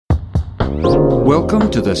Welcome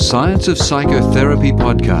to the Science of Psychotherapy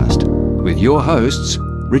podcast with your hosts,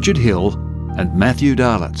 Richard Hill and Matthew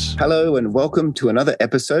Darlitz. Hello and welcome to another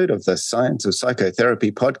episode of the Science of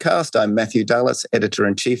Psychotherapy podcast. I'm Matthew Darlitz,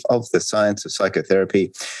 Editor-in-Chief of the Science of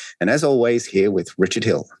Psychotherapy, and as always, here with Richard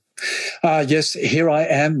Hill. Yes, here I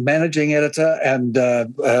am, managing editor. And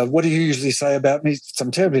what do you usually say about me?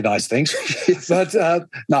 Some terribly nice things. But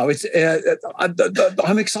no, it's.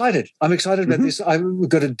 I'm excited. I'm excited about this. I've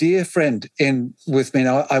got a dear friend in with me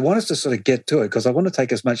now. I want us to sort of get to it because I want to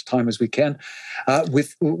take as much time as we can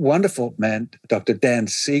with wonderful man, Dr. Dan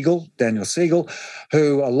Siegel, Daniel Siegel,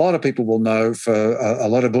 who a lot of people will know for a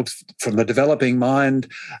lot of books from the Developing Mind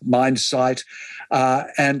site.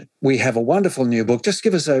 And we have a wonderful new book. Just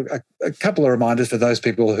give us a couple of reminders for those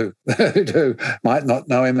people who might not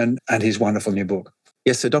know him and his wonderful new book.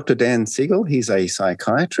 Yes, so Dr. Dan Siegel, he's a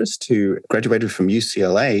psychiatrist who graduated from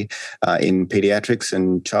UCLA in pediatrics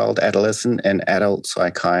and child, adolescent, and adult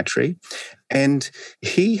psychiatry. And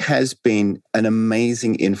he has been an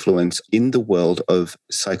amazing influence in the world of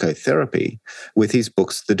psychotherapy with his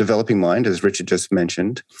books, The Developing Mind, as Richard just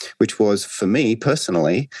mentioned, which was, for me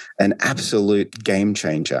personally, an absolute game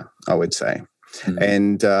changer, I would say. Mm-hmm.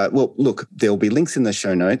 And, well, look, there'll be links in the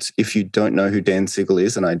show notes. If you don't know who Dan Siegel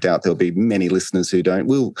is, and I doubt there'll be many listeners who don't,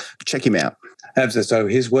 we'll check him out. Absolutely. So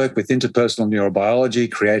his work with interpersonal neurobiology,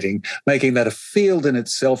 making that a field in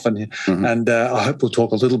itself. And I hope we'll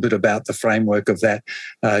talk a little bit about the framework of that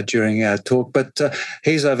during our talk. But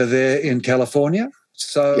he's over there in California.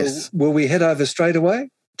 So yes. Will we head over straight away?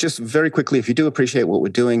 Just very quickly, if you do appreciate what we're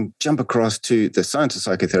doing, jump across to the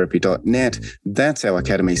scienceofpsychotherapy.net. That's our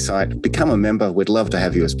Academy site. Become a member. We'd love to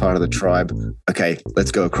have you as part of the tribe. Okay, let's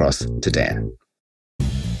go across to Dan.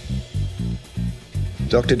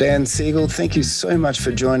 Dr. Dan Siegel, thank you so much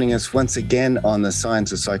for joining us once again on the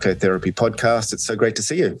Science of Psychotherapy podcast. It's so great to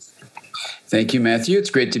see you. Thank you, Matthew. It's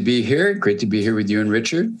great to be here. Great to be here with you and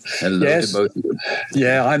Richard. Hello to both of you.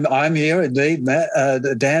 Yeah, I'm here indeed, Matt,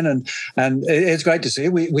 Dan, and it's great to see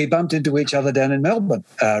you. We bumped into each other down in Melbourne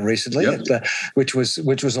recently, which was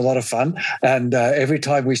a lot of fun. And every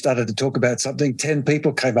time we started to talk about something, 10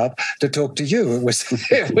 people came up to talk to you. It was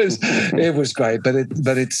great. But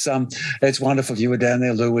it's wonderful. You were down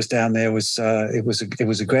there. Lou was down there. It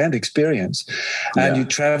was a grand experience, and you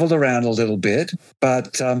travelled around a little bit,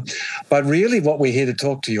 but really what we're here to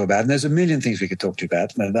talk to you about, and there's a million things we could talk to you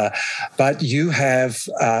about, but you have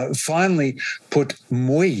finally put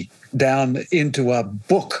Mui down into a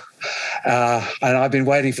book. And I've been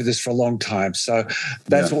waiting for this for a long time. So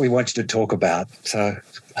that's what we want you to talk about. So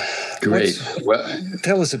great. Well,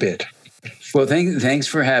 tell us a bit. Well, thanks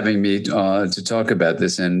for having me to talk about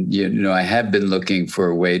this. And, I have been looking for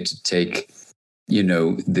a way to take,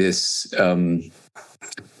 this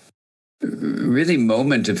really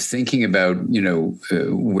moment of thinking about,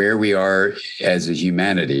 where we are as a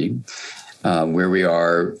humanity, where we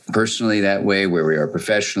are personally that way, where we are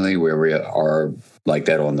professionally, where we are like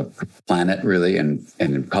that on the planet, really, and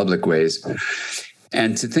in public ways.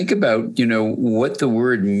 And to think about, what the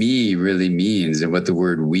word me really means and what the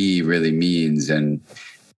word we really means. And,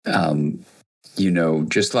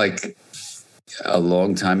 just like a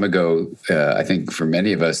long time ago, I think for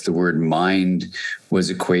many of us, the word mind was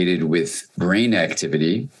equated with brain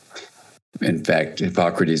activity. In fact,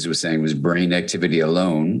 Hippocrates was saying it was brain activity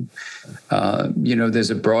alone. There's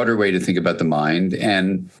a broader way to think about the mind.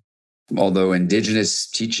 And although indigenous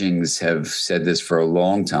teachings have said this for a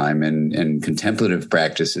long time, and contemplative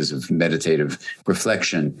practices of meditative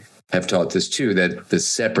reflection have taught this too, that the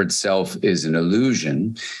separate self is an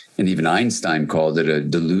illusion. And even Einstein called it a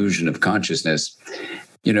delusion of consciousness.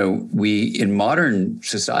 We in modern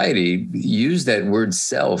society use that word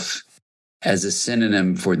self as a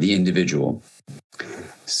synonym for the individual.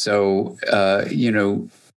 So,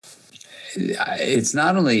 it's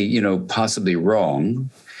not only, possibly wrong,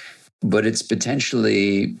 but it's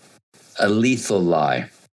potentially a lethal lie,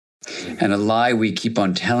 and a lie we keep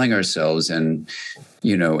on telling ourselves. And,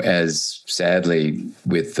 as sadly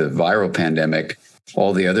with the viral pandemic,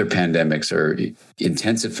 all the other pandemics are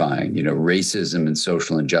intensifying, racism and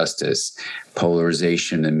social injustice,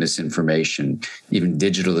 polarization and misinformation, even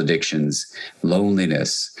digital addictions,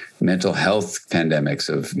 loneliness, mental health pandemics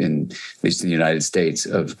at least in the United States,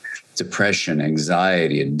 of depression,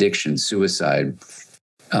 anxiety, addiction, suicide.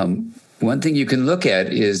 One thing you can look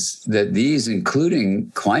at is that these,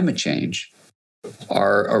 including climate change,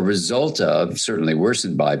 are a result of, certainly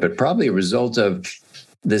worsened by, but probably a result of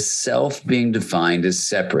the self being defined as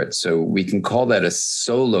separate. So we can call that a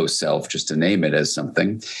solo self, just to name it as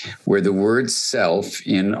something, where the word self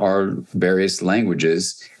in our various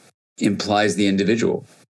languages implies the individual.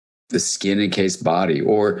 the skin encased body,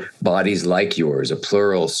 or bodies like yours, a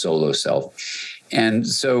plural solo self. And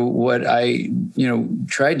so what I,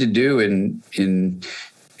 tried to do in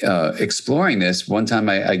exploring this, one time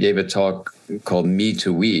I gave a talk called Me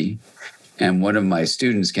to We, and one of my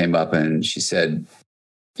students came up and she said,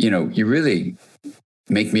 you really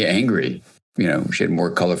make me angry. She had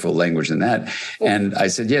more colorful language than that. And I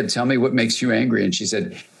said, yeah, tell me what makes you angry. And she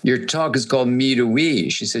said, your talk is called Me to We.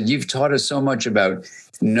 She said, you've taught us so much about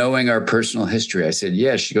knowing our personal history. I said,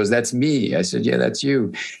 yes. She goes, that's me. I said, yeah, that's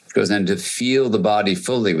you. She goes, and to feel the body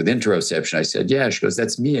fully with interoception. I said, yeah. She goes,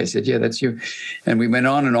 that's me. I said, yeah, that's you. And we went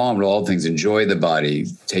on and on with all things: enjoy the body,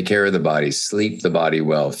 take care of the body, sleep the body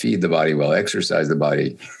well, feed the body well, exercise the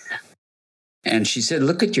body. And she said,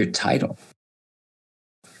 look at your title.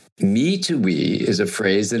 Me to we is a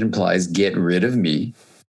phrase that implies get rid of me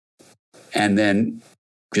and then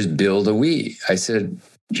just build a we. I said,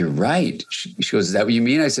 you're right. She goes, is that what you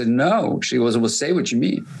mean? I said, no. She goes, well, say what you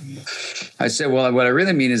mean. I said, well, what I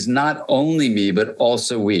really mean is not only me, but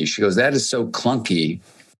also we. She goes, that is so clunky.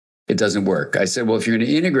 It doesn't work. I said, well, if you're going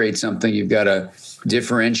to integrate something, you've got to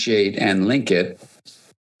differentiate and link it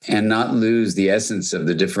and not lose the essence of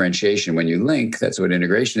the differentiation. When you link, that's what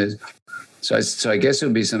integration is. So I guess it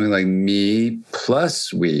would be something like me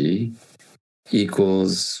plus we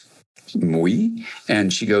equals we.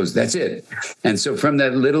 And she goes, that's it. And so from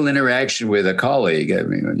that little interaction with a colleague,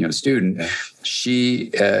 student,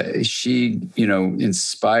 she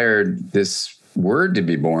inspired this word to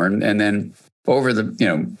be born. And then over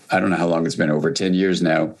the, I don't know how long it's been, over 10 years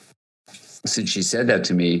now, since she said that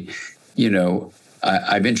to me,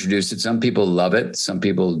 I've introduced it. Some people love it. Some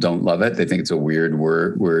people don't love it. They think it's a weird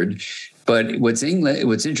word. But what's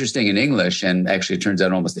interesting in English, and actually it turns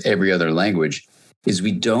out almost every other language, is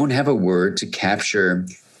we don't have a word to capture,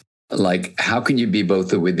 like, how can you be both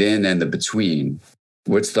the within and the between?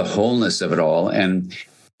 What's the wholeness of it all? And,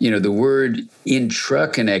 the word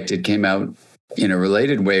IntraConnected came out in a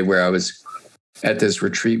related way, where I was at this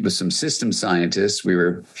retreat with some system scientists. We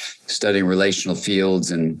were studying relational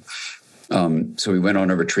fields, and so we went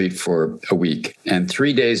on a retreat for a week. And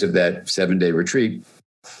 3 days of that 7-day retreat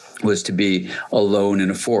was to be alone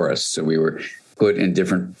in a forest. So we were put in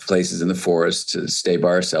different places in the forest to stay by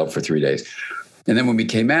ourselves for 3 days. And then when we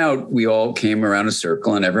came out, we all came around a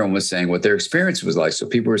circle and everyone was saying what their experience was like. So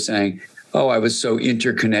people were saying, oh, I was so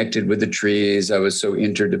interconnected with the trees. I was so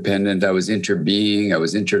interdependent. I was interbeing. I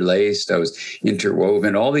was interlaced. I was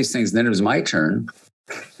interwoven, all these things. And then it was my turn.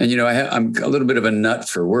 And, I'm a little bit of a nut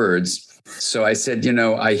for words. So I said,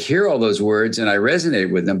 I hear all those words and I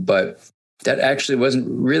resonate with them, but that actually wasn't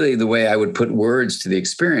really the way I would put words to the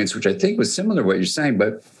experience, which I think was similar to what you're saying.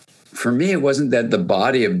 But for me, it wasn't that the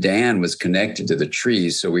body of Dan was connected to the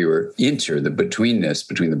trees. So we were the betweenness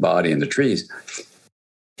between the body and the trees.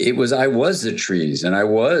 It was, I was the trees and I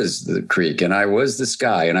was the creek and I was the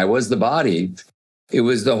sky and I was the body. It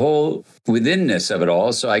was the whole withinness of it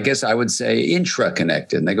all. So I guess I would say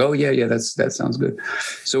IntraConnected. And they go, yeah, that sounds good.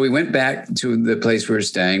 So we went back to the place we were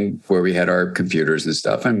staying where we had our computers and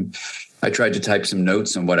stuff. And I tried to type some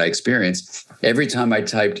notes on what I experienced. Every time I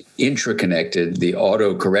typed IntraConnected, the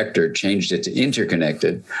auto corrector changed it to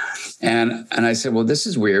interconnected. And I said, well, this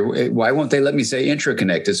is weird. Why won't they let me say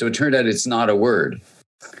intraconnected? So it turned out it's not a word.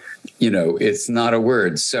 It's not a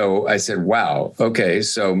word. So I said, wow, okay,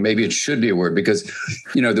 so maybe it should be a word, because,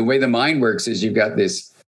 the way the mind works is you've got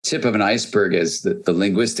this tip of an iceberg as the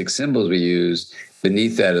linguistic symbols we use.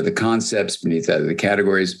 Beneath that are the concepts, beneath that are the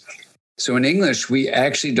categories. So in English, we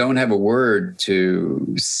actually don't have a word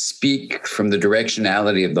to speak from the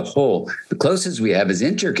directionality of the whole. The closest we have is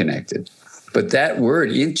interconnected. But that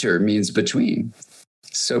word inter means between.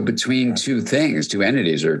 So between two things, two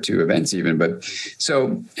entities, or two events even. But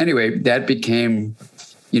so anyway, that became,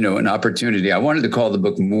 an opportunity. I wanted to call the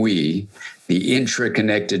book MUI, the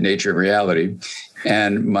intra-connected nature of reality.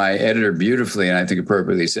 And my editor beautifully, and I think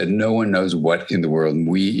appropriately, said, no one knows what in the world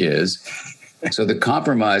MUI is. So the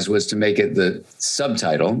compromise was to make it the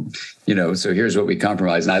subtitle, so here's what we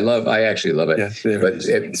compromised. And I actually love it.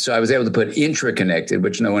 Yeah, so I was able to put intra-connected,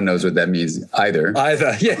 which no one knows what that means either.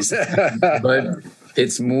 Yes. But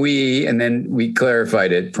it's MUI, and then we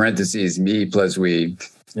clarified it, parentheses, me plus we,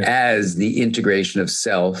 as the integration of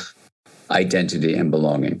self, identity, and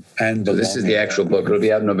belonging. So this is the actual book. It'll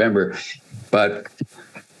be out in November. But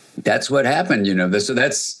that's what happened, So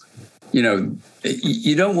that's,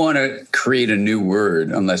 you don't want to create a new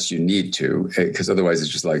word unless you need to, because otherwise it's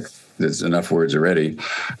just like there's enough words already.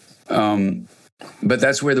 But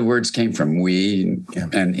that's where the words came from, we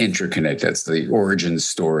and interconnect. That's the origin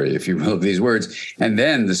story, if you will, of these words. And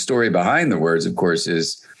then the story behind the words, of course,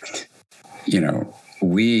 is,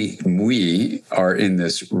 we are in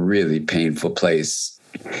this really painful place,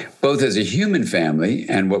 both as a human family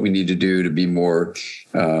and what we need to do to be more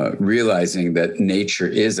realizing that nature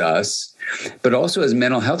is us, but also as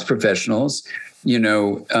mental health professionals.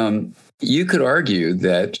 You could argue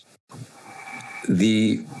that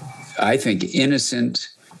I think, innocent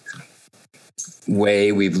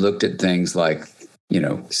way we've looked at things like,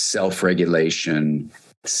 self-regulation,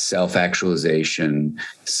 self-actualization,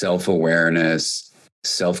 self-awareness,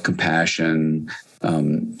 self-compassion,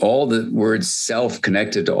 all the words self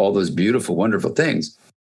connected to all those beautiful, wonderful things,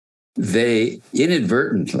 they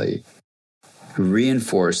inadvertently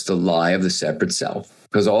reinforce the lie of the separate self,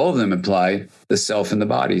 because all of them imply the self in the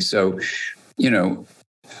body. So,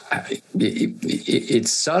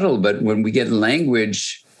 it's subtle, but when we get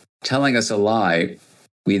language telling us a lie,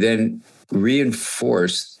 we then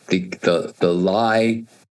reinforce the lie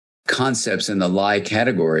concepts and the lie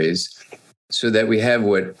categories, so that we have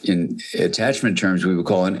what in attachment terms we would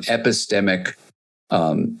call an epistemic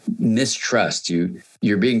mistrust.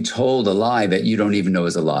 You're being told a lie that you don't even know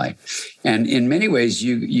is a lie. And in many ways,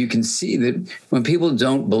 you can see that when people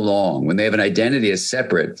don't belong, when they have an identity as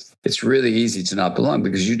separate, it's really easy to not belong,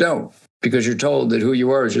 because you don't, because you're told that who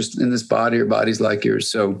you are is just in this body, your body's like yours.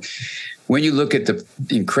 So when you look at the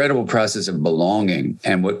incredible process of belonging,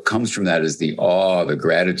 and what comes from that is the awe, the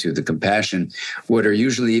gratitude, the compassion, what are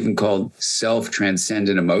usually even called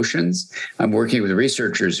self-transcendent emotions. I'm working with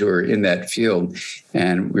researchers who are in that field,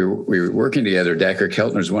 and we were working together. Dacher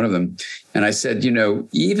Keltner is one of them. And I said,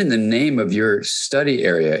 even the name of your study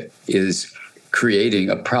area is creating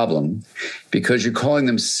a problem, because you're calling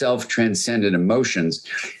them self-transcendent emotions.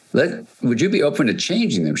 Would you be open to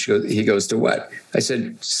changing them? He goes, to what? I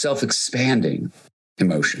said, self-expanding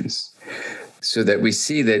emotions, so that we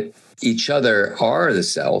see that each other are the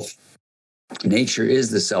self. Nature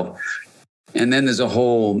is the self. And then there's a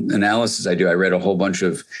whole analysis I do. I read a whole bunch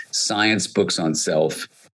of science books on self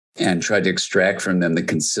and tried to extract from them the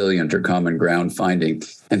consilient or common ground finding.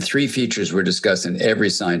 And 3 features were discussed in every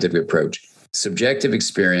scientific approach: subjective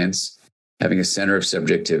experience, having a center of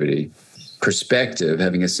subjectivity; perspective,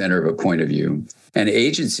 having a center of a point of view; and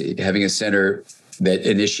agency, having a center that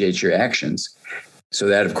initiates your actions. So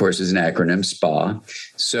that, of course, is an acronym, SPA.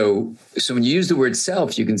 So when you use the word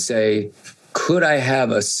self, you can say, could I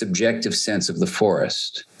have a subjective sense of the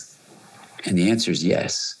forest? And the answer is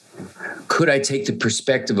yes. Could I take the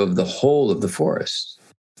perspective of the whole of the forest?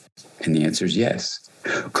 And the answer is yes.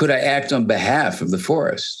 Could I act on behalf of the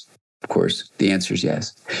forest? Of course, the answer is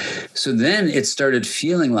yes. So then it started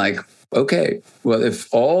feeling like, okay, well,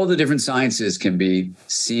 if all the different sciences can be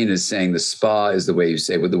seen as saying the SPA is the way you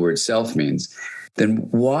say what the word self means, then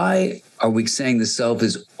why are we saying the self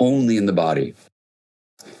is only in the body?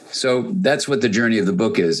 So that's what the journey of the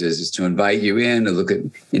book is to invite you in to look at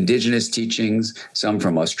indigenous teachings, some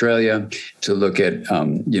from Australia, to look at,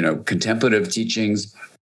 contemplative teachings,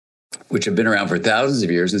 which have been around for thousands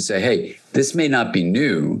of years, and say, hey, this may not be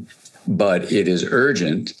new, but it is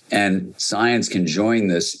urgent, and science can join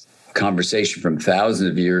this conversation from thousands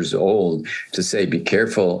of years old to say, be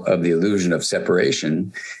careful of the illusion of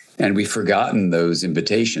separation. And we've forgotten those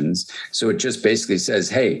invitations. So it just basically says,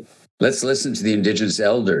 hey, let's listen to the indigenous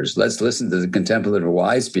elders. Let's listen to the contemplative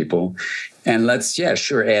wise people. And let's,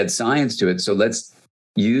 add science to it. So let's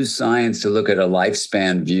use science to look at a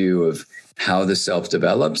lifespan view of how the self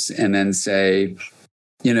develops, and then say,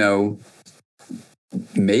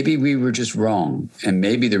 maybe we were just wrong. And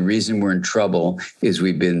maybe the reason we're in trouble is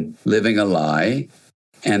we've been living a lie.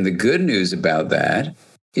 And the good news about that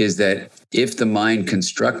is that if the mind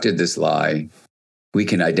constructed this lie, we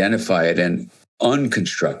can identify it and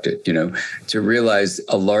unconstruct it, to realize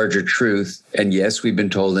a larger truth. And yes, we've been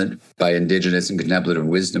told it by indigenous and contemplative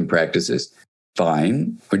wisdom practices.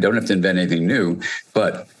 Fine. We don't have to invent anything new,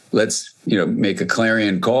 but let's, make a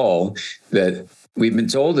clarion call that we've been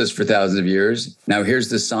told this for thousands of years. Now here's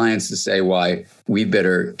the science to say why we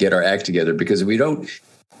better get our act together, because if we don't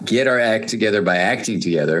get our act together by acting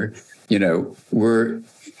together, we're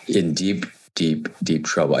in deep, deep, deep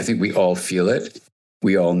trouble. I think we all feel it.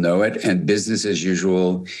 We all know it. And business as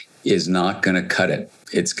usual is not going to cut it.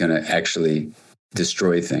 It's going to actually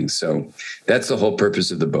destroy things. So that's the whole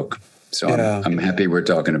purpose of the book. So I'm happy we're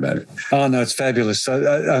talking about it. Oh, no, it's fabulous. So,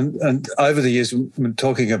 and over the years, when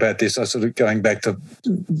talking about this, I sort of going back to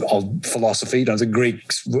old philosophy. The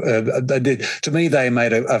Greeks, they did, to me, they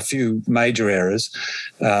made a few major errors.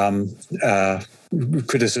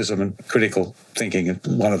 Criticism and critical thinking is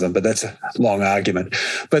one of them, but that's a long argument.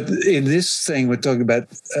 But in this thing, we're talking about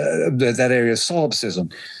that area of solipsism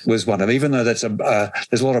was one of them. Even though there's a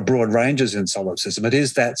lot of broad ranges in solipsism, it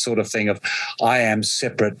is that sort of thing of I am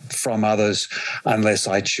separate from others unless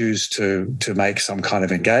I choose to make some kind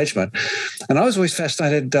of engagement. And I was always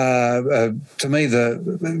fascinated. To me,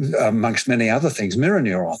 amongst many other things, mirror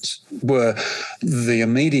neurons were the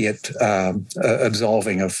immediate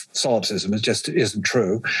absolving of solipsism. It just isn't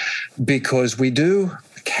true, because we do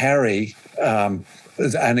carry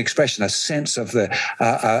an expression, a sense of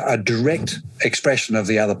a direct expression of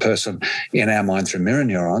the other person in our mind through mirror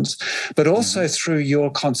neurons, but also through your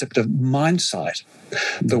concept of mind sight,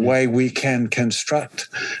 the way we can construct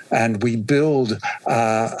and we build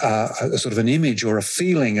a sort of an image or a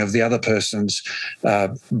feeling of the other person's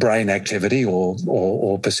brain activity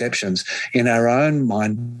or perceptions in our own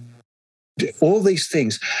mind. All these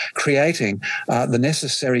things creating the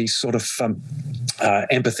necessary sort of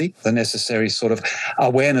empathy, the necessary sort of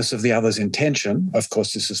awareness of the other's intention. Of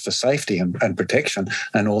course, this is for safety and protection,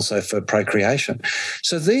 and also for procreation.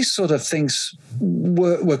 So these sort of things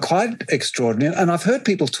were quite extraordinary. And I've heard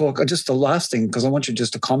people talk, just the last thing, because I want you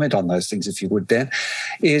just to comment on those things, if you would, Dan,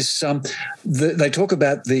 is they talk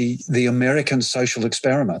about the American social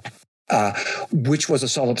experiment. Which was a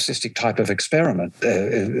solipsistic type of experiment.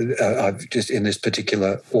 I've just in this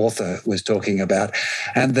particular author was talking about,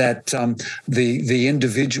 and that the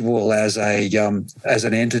individual as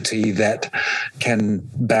an entity that can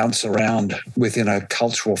bounce around within a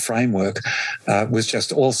cultural framework was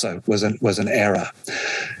an error.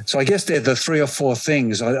 So I guess they're the three or four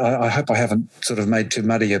things. I hope I haven't sort of made too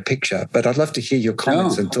muddy a picture, but I'd love to hear your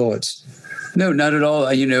comments and thoughts. No, not at all.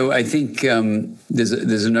 I think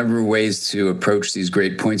there's a number of ways to approach these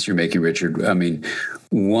great points you're making, Richard. I mean,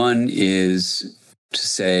 one is to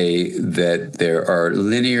say that there are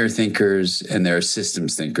linear thinkers and there are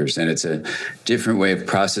systems thinkers, and it's a different way of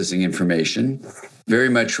processing information, very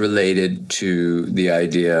much related to the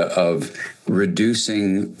idea of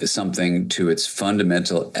reducing something to its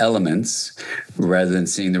fundamental elements rather than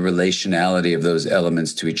seeing the relationality of those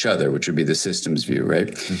elements to each other, which would be the systems view, right?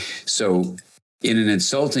 Mm-hmm. So in an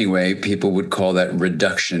insulting way, people would call that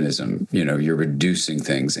reductionism. You're reducing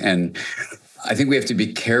things. And I think we have to be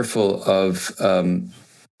careful of,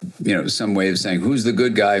 some way of saying who's the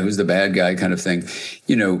good guy, who's the bad guy kind of thing.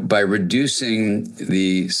 By reducing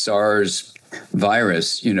the SARS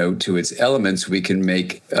virus, to its elements, we can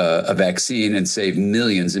make a vaccine and save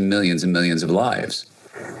millions and millions and millions of lives.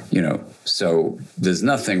 So there's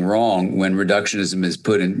nothing wrong when reductionism is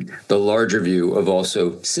put in the larger view of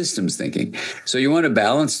also systems thinking. So you want to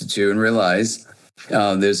balance the two and realize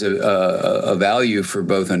there's a value for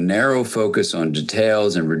both a narrow focus on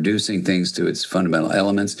details and reducing things to its fundamental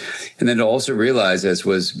elements. And then to also realize, as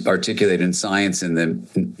was articulated in science in the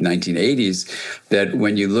 1980s, that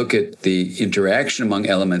when you look at the interaction among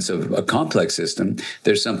elements of a complex system,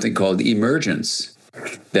 there's something called emergence.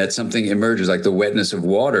 That something emerges, like the wetness of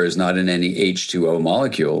water is not in any H2O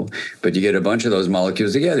molecule, but you get a bunch of those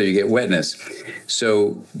molecules together, you get wetness.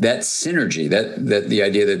 So that synergy, that the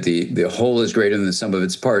idea that the whole is greater than the sum of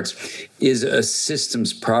its parts, is a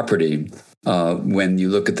systems property when you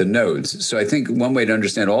look at the nodes. So I think one way to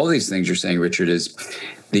understand all these things you're saying, Richard, is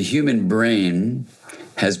the human brain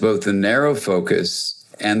has both the narrow focus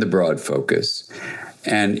and the broad focus.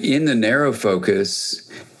 And in the narrow focus,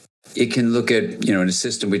 it can look at, in a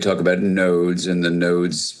system we talk about nodes, and the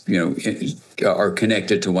nodes, are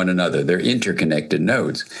connected to one another. They're interconnected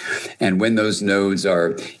nodes. And when those nodes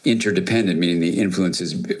are interdependent, meaning the influence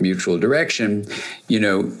is mutual direction,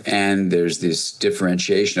 and there's this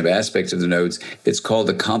differentiation of aspects of the nodes, it's called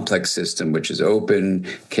a complex system, which is open,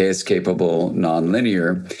 chaos-capable,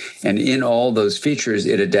 nonlinear. And in all those features,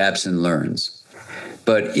 it adapts and learns.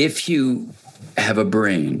 But if you have a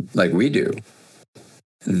brain like we do,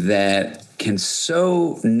 that can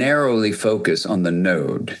so narrowly focus on the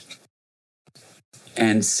node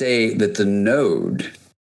and say that the node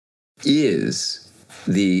is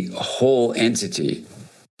the whole entity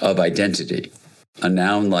of identity, a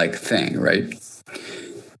noun-like thing, right?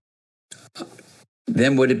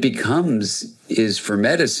 Then what it becomes is, for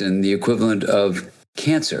medicine, the equivalent of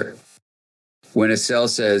cancer. When a cell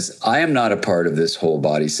says, I am not a part of this whole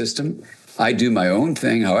body system, I do my own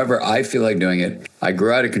thing, however I feel like doing it, I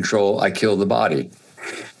grow out of control, I kill the body,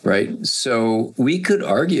 right? So we could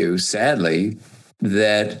argue, sadly,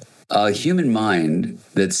 that a human mind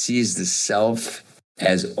that sees the self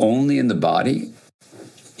as only in the body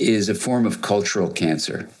is a form of cultural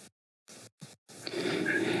cancer.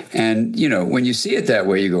 And, when you see it that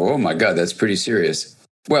way, you go, oh my God, that's pretty serious.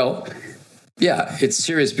 Well, yeah, it's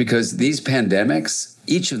serious because these pandemics,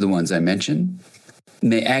 each of the ones I mentioned,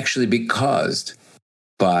 may actually be caused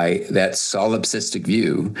by that solipsistic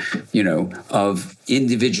view, of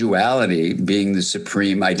individuality being the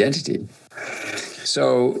supreme identity.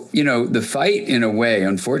 So, the fight in a way,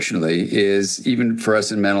 unfortunately, is even for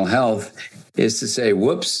us in mental health, is to say,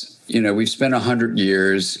 whoops, we've spent 100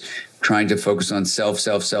 years trying to focus on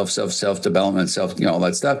self-development, all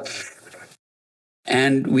that stuff.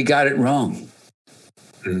 And we got it wrong.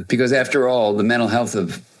 Because after all, the mental health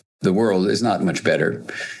of the world is not much better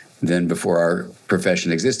than before our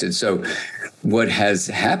profession existed. So what has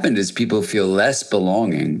happened is people feel less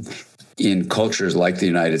belonging in cultures like the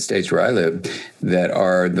United States, where I live, that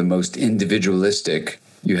are the most individualistic.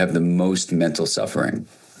 You have the most mental suffering.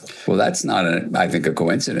 Well, that's not, I think, a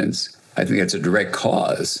coincidence. I think that's a direct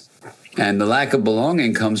cause. And the lack of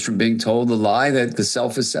belonging comes from being told the lie that the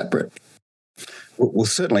self is separate. Well,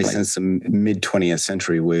 certainly since the mid-20th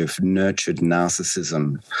century, we've nurtured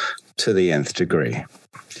narcissism to the nth degree.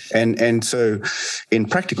 And so in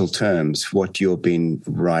practical terms, what you've been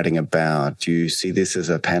writing about, do you see this as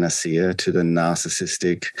a panacea to the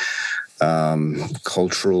narcissistic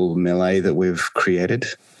cultural melee that we've created?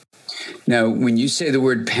 Now, when you say the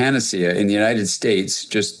word panacea in the United States,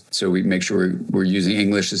 just so we make sure we're using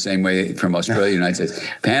English the same way from Australia, United States,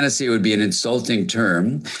 panacea would be an insulting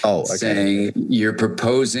term, saying you're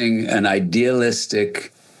proposing an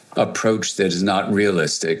idealistic approach that is not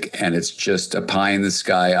realistic, and it's just a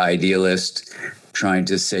pie-in-the-sky idealist trying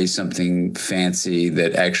to say something fancy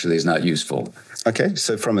that actually is not useful. Okay,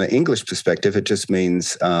 so from an English perspective, it just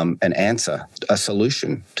means an answer, a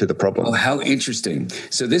solution to the problem. Oh, how interesting.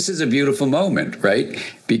 So this is a beautiful moment, right?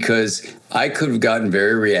 Because I could have gotten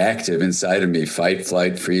very reactive inside of me, fight,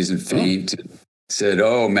 flight, freeze, and faint. Said,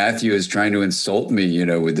 oh, Matthew is trying to insult me,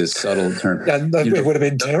 with this subtle term. It would have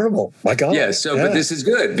been terrible. My God. Yeah, but this is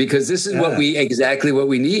good because this is exactly what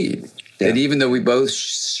we need. Yeah. That even though we both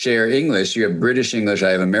share English, you have British English, I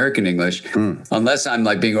have American English, unless I'm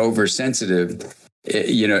like being oversensitive,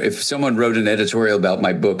 if someone wrote an editorial about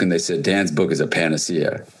my book and they said, Dan's book is a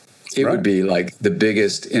panacea, it would be like the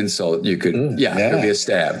biggest insult you could, it would be a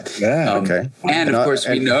stab. And of course,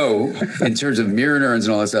 we know in terms of mirror neurons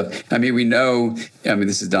and all that stuff, we know,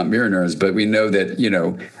 this is not mirror neurons, but we know that,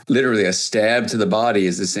 literally a stab to the body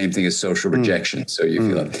is the same thing as social rejection. So you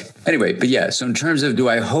feel it. Anyway, but so in terms of, do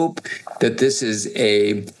I hope that this is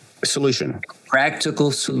a solution,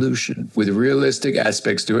 practical solution with realistic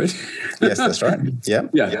aspects to it? Yes, that's right.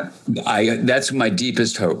 Yeah. That's my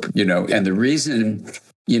deepest hope, and the reason,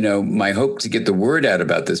 my hope to get the word out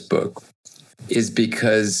about this book is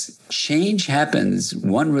because change happens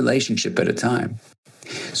one relationship at a time.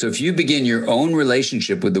 So if you begin your own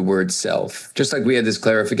relationship with the word self, just like we had this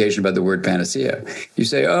clarification about the word panacea, you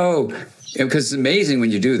say, because it's amazing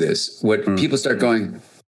when you do this, what people start going,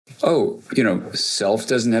 self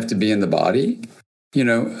doesn't have to be in the body.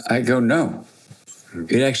 I go, no,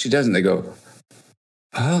 it actually doesn't. They go,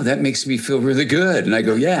 oh, that makes me feel really good. And I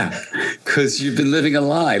go, yeah, because you've been living a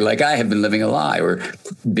lie, like I have been living a lie, or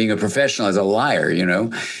being a professional as a liar,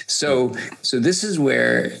 So this is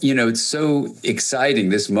where, it's so exciting,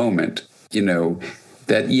 this moment,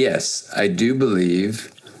 that yes, I do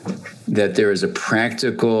believe that there is a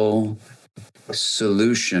practical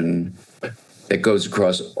solution that goes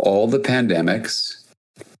across all the pandemics,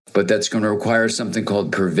 but that's going to require something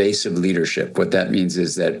called pervasive leadership. What that means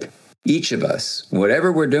is that each of us,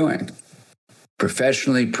 whatever we're doing,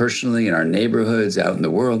 professionally, personally, in our neighborhoods, out in the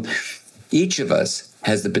world, each of us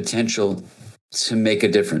has the potential to make a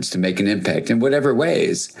difference, to make an impact in whatever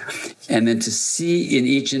ways. And then to see in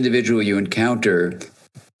each individual you encounter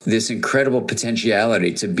this incredible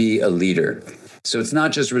potentiality to be a leader. So it's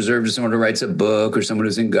not just reserved to someone who writes a book or someone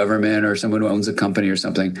who's in government or someone who owns a company or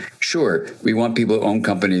something. Sure, we want people who own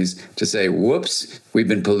companies to say, whoops, we've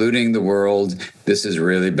been polluting the world. This is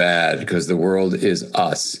really bad because the world is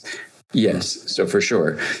us. Yes, so for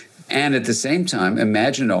sure. And at the same time,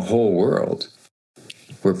 imagine a whole world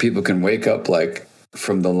where people can wake up like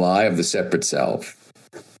from the lie of the separate self.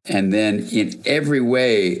 And then in every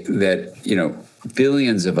way that,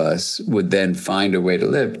 billions of us would then find a way to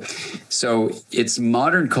live. So it's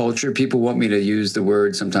modern culture. People want me to use the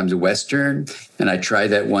word sometimes Western. And I tried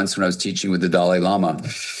that once when I was teaching with the Dalai Lama.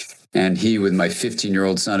 And he, with my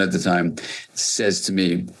 15-year-old son at the time, says to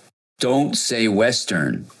me, don't say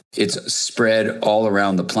Western. It's spread all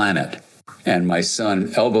around the planet. And my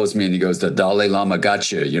son elbows me and he goes, "The Dalai Lama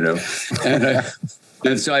got you,"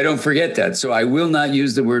 And so I don't forget that. So I will not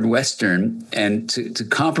use the word Western. And to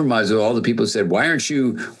compromise with all the people who said, "Why aren't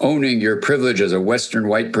you owning your privilege as a Western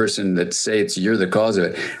white person that say you're the cause of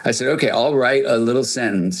it?" I said, okay, I'll write a little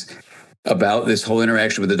sentence about this whole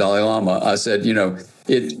interaction with the Dalai Lama. I said,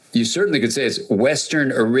 you certainly could say it's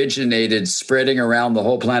Western originated, spreading around the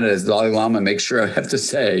whole planet, as the Dalai Lama makes sure I have to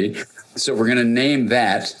say. So we're going to name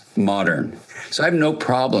that modern. So I have no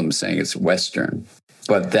problem saying it's Western.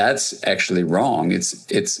 But that's actually wrong.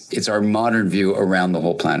 It's our modern view around the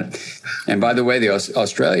whole planet. And by the way, the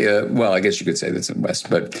Australia, well, I guess you could say that's in West.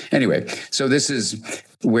 But anyway, so this is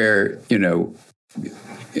where, to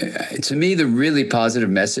me, the really positive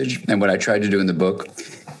message, and what I tried to do in the book,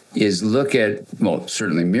 is look at, well,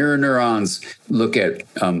 certainly mirror neurons, look at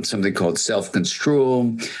something called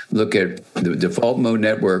self-construal, look at the default mode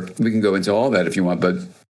network. We can go into all that if you want, but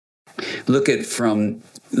look at from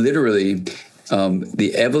literally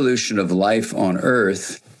the evolution of life on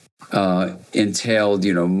Earth entailed,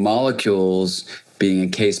 molecules being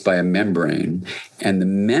encased by a membrane, and the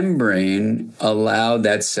membrane allowed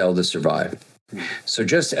that cell to survive. So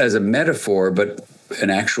just as a metaphor, but an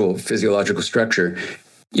actual physiological structure,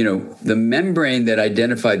 the membrane that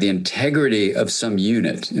identified the integrity of some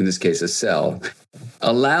unit, in this case a cell,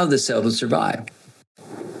 allowed the cell to survive.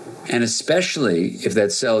 And especially if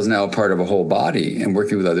that cell is now a part of a whole body and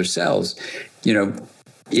working with other cells,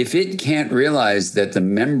 if it can't realize that the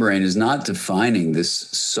membrane is not defining this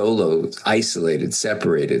solo, isolated,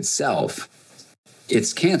 separated self,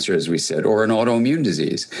 it's cancer, as we said, or an autoimmune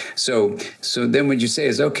disease. So then what you say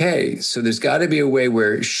is, okay, so there's got to be a way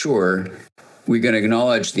where, sure, we're going to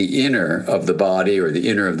acknowledge the inner of the body or the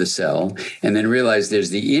inner of the cell, and then realize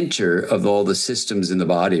there's the inter of all the systems in the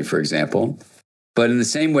body, for example. But in the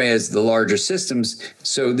same way as the larger systems,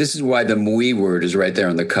 so this is why the MWE word is right there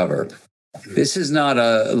on the cover. This is not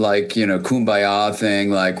a kumbaya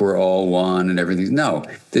thing, like we're all one and everything. No,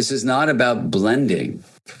 this is not about blending.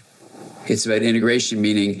 It's about integration,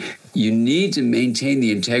 meaning you need to maintain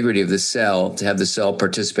the integrity of the cell to have the cell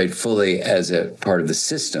participate fully as a part of the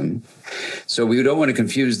system. So we don't want to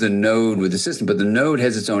confuse the node with the system, but the node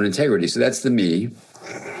has its own integrity. So that's the me.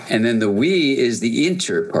 And then the we is the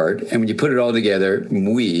inter part. And when you put it all together,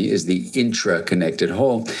 we is the intra-connected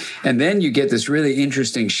whole. And then you get this really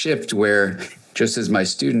interesting shift where, just as my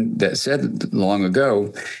student that said long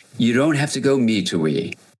ago, you don't have to go me to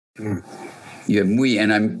we. You have we.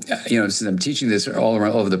 And I'm, since I'm teaching this all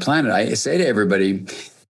over the planet, I say to everybody,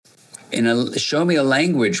 show me a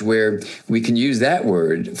language where we can use that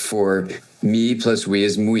word for me plus we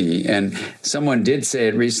is mui. And someone did say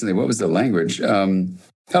it recently. What was the language?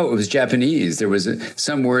 It was Japanese. There was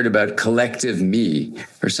some word about collective me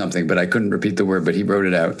or something, but I couldn't repeat the word, but he wrote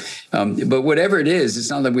it out. But whatever it is, it's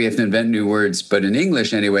not that we have to invent new words, but in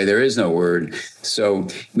English anyway, there is no word. So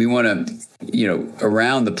we want to,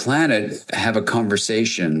 around the planet, have a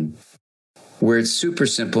conversation where it's super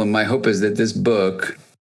simple. And my hope is that this book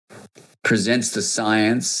presents the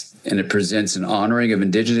science, and it presents an honoring of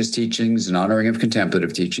indigenous teachings, an honoring of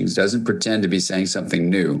contemplative teachings, doesn't pretend to be saying something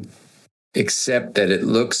new, except that it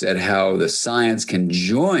looks at how the science can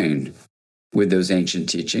join with those ancient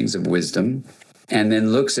teachings of wisdom, and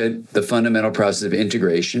then looks at the fundamental process of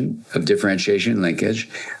integration, of differentiation and linkage,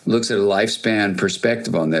 looks at a lifespan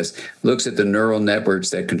perspective on this, looks at the neural networks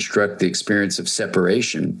that construct the experience of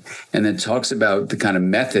separation, and then talks about the kind of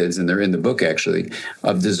methods, and they're in the book actually,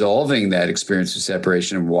 of dissolving that experience of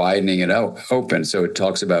separation and widening it out open. So it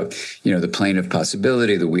talks about, the plane of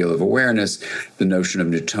possibility, the wheel of awareness, the notion of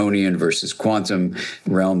Newtonian versus quantum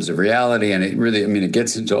realms of reality. And it really, it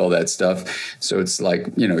gets into all that stuff. So it's like,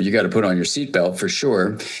 you got to put on your seatbelt for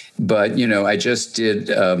sure. But, I just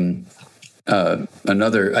did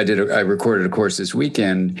I recorded a course this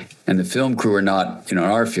weekend, and the film crew are not in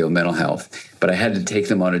our field, mental health, but I had to take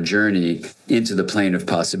them on a journey into the plane of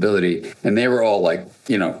possibility. And they were all like,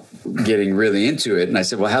 getting really into it. And I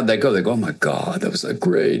said, well, how'd that go? They go, oh my God, that was like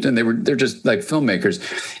great. And they're just like filmmakers.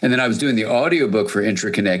 And then I was doing the audiobook for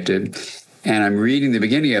IntraConnected, and I'm reading the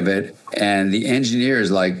beginning of it, and the engineer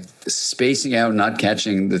is like spacing out, not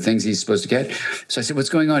catching the things he's supposed to catch. So I said, what's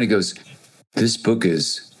going on? He goes, this book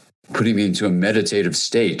is putting me into a meditative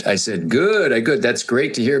state. I said, good. That's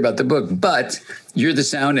great to hear about the book, but you're the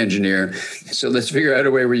sound engineer. So let's figure out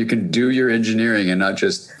a way where you can do your engineering and not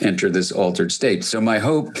just enter this altered state. So my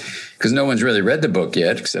hope, because no one's really read the book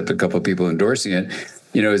yet, except a couple of people endorsing it,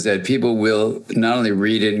 is that people will not only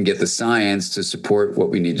read it and get the science to support what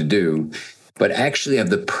we need to do, but actually have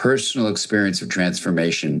the personal experience of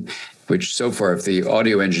transformation, which so far, if the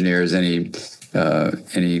audio engineer is any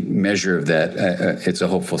any measure of that, it's a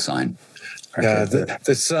hopeful sign. Yeah,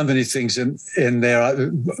 there's so many things in there.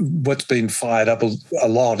 What's been fired up a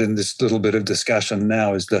lot in this little bit of discussion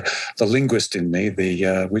now is the linguist in me,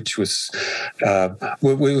 which was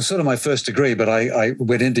was sort of my first degree, but I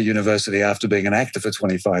went into university after being an actor for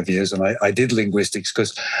 25 years, and I did linguistics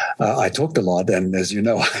because I talked a lot, and as you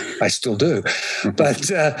know, I still do.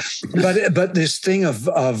 But this thing of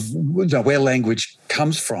where language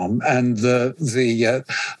comes from and the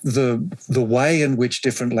way in which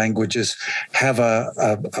different languages have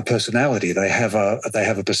a personality. They have a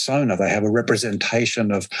persona. They have a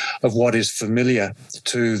representation of what is familiar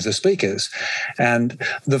to the speakers. And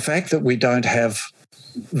the fact that we don't have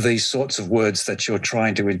these sorts of words that you're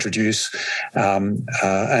trying to introduce, and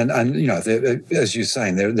you know, as you're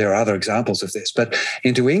saying, there are other examples of this. But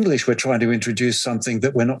into English, we're trying to introduce something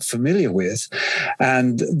that we're not familiar with,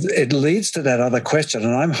 and it leads to that other question.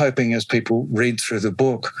 And I'm hoping, as people read through the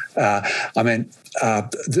book, that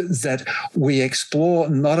we explore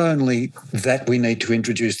not only that we need to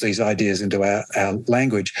introduce these ideas into our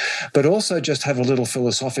language, but also just have a little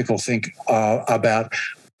philosophical think about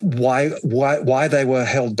why they were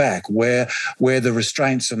held back, where the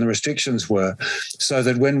restraints and the restrictions were, so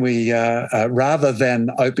that when we, rather than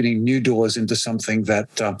opening new doors into something that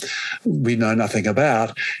we know nothing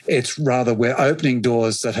about, it's rather we're opening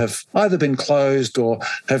doors that have either been closed or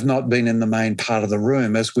have not been in the main part of the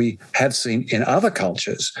room, as we have seen in other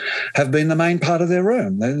cultures, have been the main part of their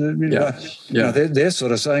room. They're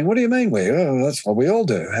sort of saying, "What do you mean that's what we all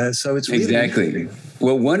do." So it's really exactly.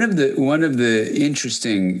 Well, one of the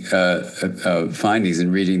interesting findings in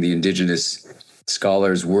reading the indigenous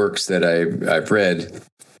scholars' works that I've read,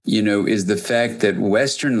 is the fact that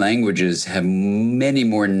Western languages have many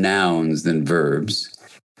more nouns than verbs,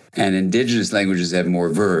 and indigenous languages have more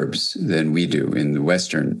verbs than we do in the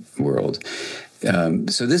Western world.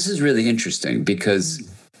 So this is really interesting because,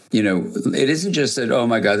 it isn't just that, oh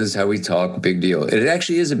my God, this is how we talk, big deal. It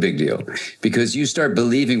actually is a big deal because you start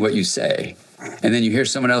believing what you say, and then you hear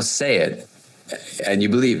someone else say it, and you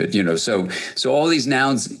believe it, So all these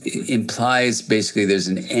nouns implies basically there's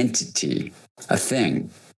an entity, a thing,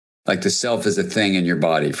 like the self is a thing in your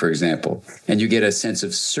body, for example, and you get a sense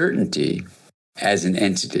of certainty as an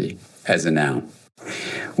entity, as a noun.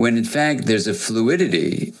 When in fact there's a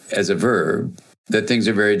fluidity as a verb, that things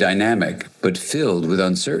are very dynamic, but filled with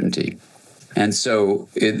uncertainty. And so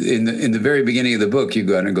in the very beginning of the book, you're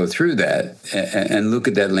going to go through that and look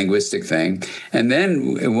at that linguistic thing. And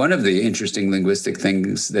then one of the interesting linguistic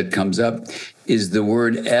things that comes up is the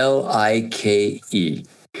word like.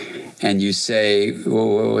 And you say,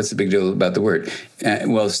 well, what's the big deal about the word?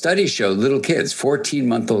 Well, studies show little kids,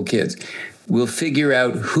 14-month-old kids, will figure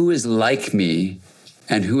out who is like me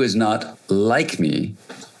and who is not like me.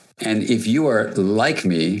 And if you are like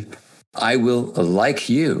me, I will like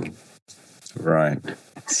you. Right.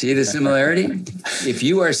 See the similarity? If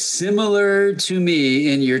you are similar to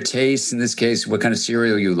me in your taste, in this case, what kind of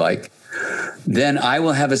cereal you like, then I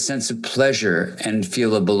will have a sense of pleasure and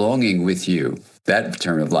feel a belonging with you. That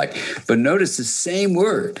term of like. But notice the same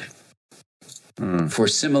word for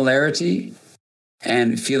similarity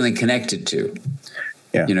and feeling connected to.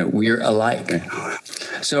 Yeah. We're alike.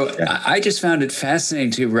 So I just found it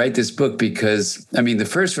fascinating to write this book because, the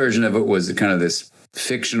first version of it was kind of this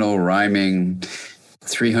fictional, rhyming,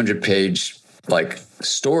 300-page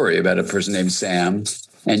story about a person named Sam,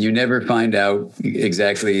 and you never find out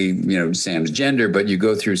exactly Sam's gender, but you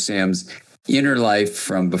go through Sam's inner life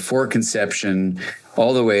from before conception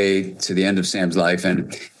all the way to the end of Sam's life,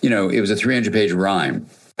 and it was a 300-page rhyme.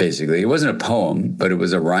 Basically, it wasn't a poem, but it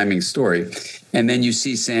was a rhyming story. And then you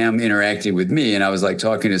see Sam interacting with me, and I was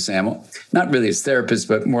talking to Sam, not really as therapist,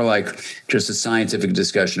 but more like just a scientific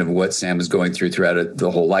discussion of what Sam was going throughout the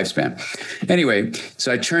whole lifespan. Anyway,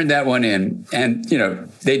 so I turned that one in, and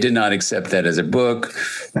they did not accept that as a book.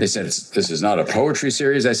 They said this is not a poetry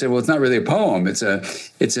series. I said, well, it's not really a poem. It's a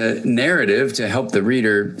narrative to help the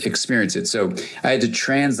reader experience it. So I had to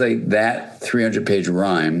translate that 300-page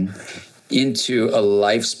rhyme into a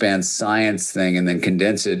lifespan science thing and then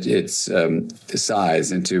condense its size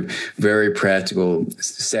into very practical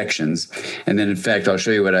sections. And then, in fact, I'll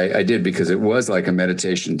show you what I did because it was like a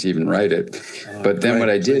meditation to even write it. But then what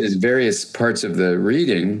I did is various parts of the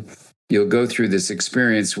reading, you'll go through this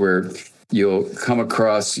experience where you'll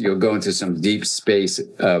go into some deep space,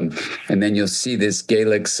 and then you'll see this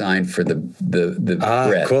Gaelic sign for the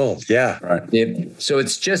breath. Cool. Yeah. Right. So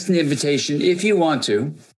it's just an invitation, if you want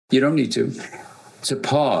to, you don't need to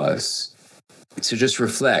pause to just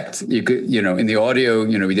reflect. You could, in the audio,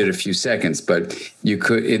 we did a few seconds, but you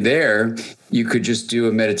could just do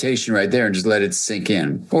a meditation right there and just let it sink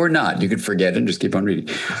in, or not. You could forget it and just keep on reading.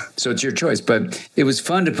 So it's your choice. But it was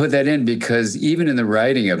fun to put that in, because even in the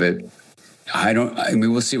writing of it,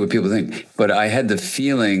 we'll see what people think, but I had the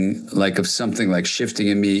feeling like of something like shifting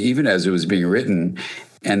in me, even as it was being written.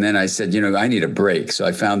 And then I said, I need a break. So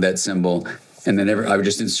I found that symbol. And then I would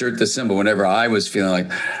just insert the symbol whenever I was feeling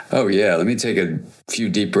like, oh yeah, let me take a few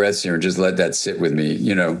deep breaths here and just let that sit with me,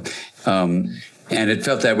 and it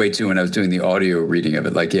felt that way too when I was doing the audio reading of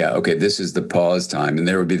it. Like, yeah, okay, this is the pause time, and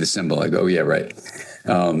there would be the symbol. Like, oh yeah, right.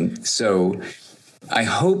 So I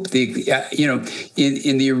hope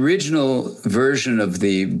in the original version of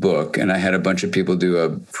the book, and I had a bunch of people do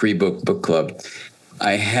a pre-book book club,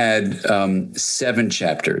 I had 7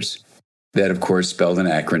 chapters. That, of course, spelled an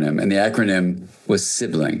acronym. And the acronym was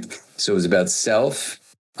sibling. So it was about self,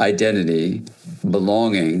 identity,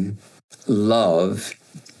 belonging, love,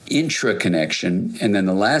 intraconnection. And then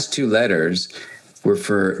the last 2 letters were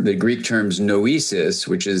for the Greek terms noesis,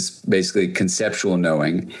 which is basically conceptual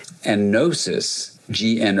knowing, and gnosis,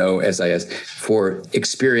 Gnosis, for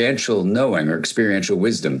experiential knowing or experiential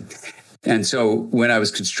wisdom. And so when I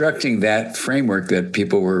was constructing that framework that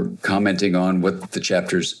people were commenting on what the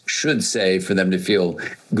chapters should say for them to feel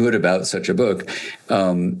good about such a book,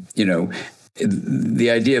 the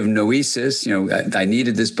idea of noesis, I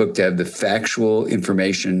needed this book to have the factual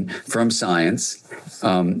information from science,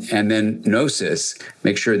 and then gnosis,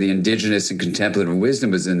 make sure the indigenous and contemplative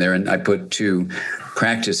wisdom was in there. And I put 2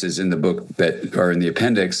 practices in the book that are in the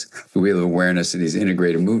appendix, the Wheel of Awareness and these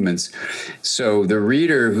integrated movements. So the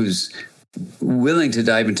reader who's willing to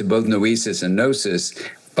dive into both noesis and gnosis,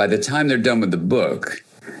 by the time they're done with the book,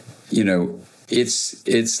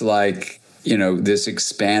 it's like, this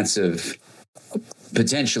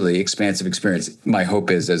potentially expansive experience, my hope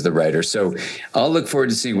is, as the writer. So I'll look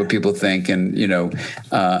forward to seeing what people think. And,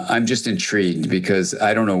 I'm just intrigued, because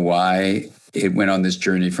I don't know why it went on this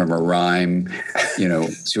journey from a rhyme,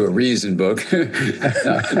 to a reason book.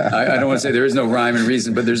 I don't want to say there is no rhyme and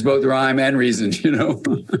reason, but there's both rhyme and reason,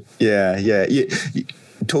 Yeah.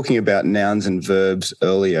 Talking about nouns and verbs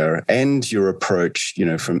earlier, and your approach,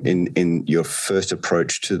 from in your first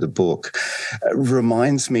approach to the book,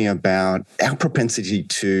 reminds me about our propensity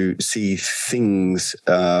to see things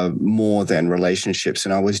more than relationships.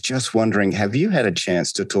 And I was just wondering, have you had a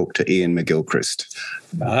chance to talk to Ian McGilchrist?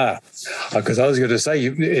 Because I was going to say,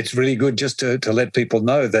 it's really good just to let people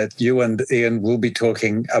know that you and Ian will be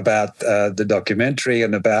talking about the documentary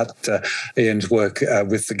and about Ian's work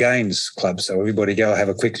with the Gaines Club. So everybody go have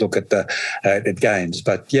a quick look at Gaines.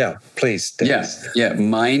 But yeah, please. Dennis. Yeah,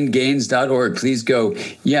 mindgains.org. Please go.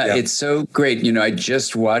 Yeah, it's so great. I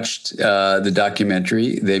just watched the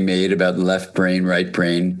documentary they made about left brain, right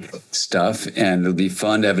brain stuff, and it'll be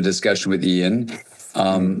fun to have a discussion with Ian.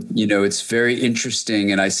 It's very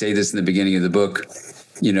interesting, and I say this in the beginning of the book,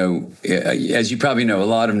 as you probably know, a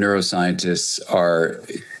lot of neuroscientists are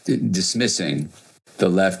dismissing the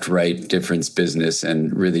left-right difference business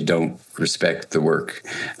and really don't respect the work.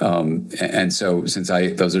 And so since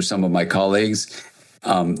those are some of my colleagues,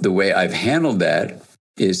 the way I've handled that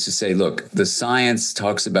is to say, look, the science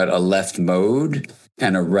talks about a left mode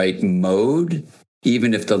and a right mode,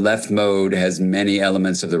 even if the left mode has many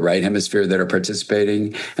elements of the right hemisphere that are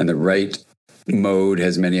participating, and the right mode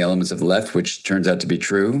has many elements of the left, which turns out to be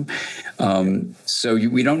true. So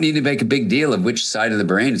we don't need to make a big deal of which side of the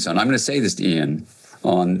brain it's on. I'm going to say this to Ian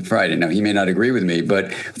on Friday. Now, he may not agree with me,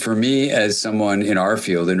 but for me, as someone in our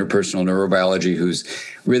field, interpersonal neurobiology, who's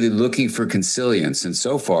really looking for consilience, and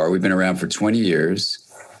so far we've been around for 20 years,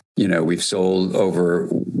 we've sold over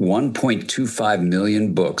 1.25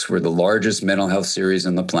 million books. We're the largest mental health series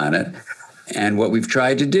on the planet. And what we've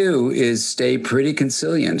tried to do is stay pretty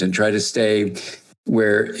consilient and try to stay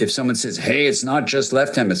where if someone says, hey, it's not just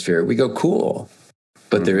left hemisphere, we go, cool.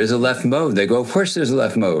 But there is a left mode. They go, of course there's a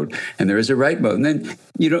left mode, and there is a right mode. And then,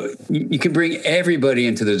 you can bring everybody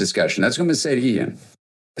into the discussion. That's what I'm going to say to Ian.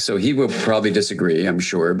 So he will probably disagree, I'm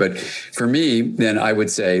sure. But for me, then I would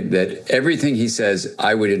say that everything he says,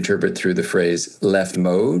 I would interpret through the phrase left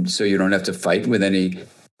mode. So you don't have to fight with any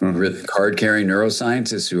card-carrying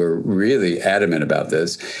neuroscientists who are really adamant about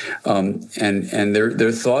this. And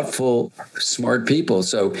they're thoughtful, smart people.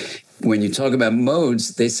 So when you talk about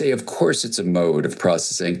modes, they say, of course, it's a mode of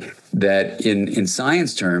processing that in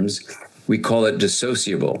science terms, we call it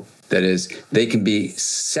dissociable. That is, they can be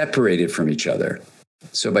separated from each other.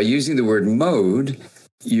 So by using the word mode,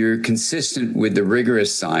 you're consistent with the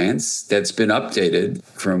rigorous science that's been updated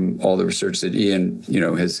from all the research that Ian,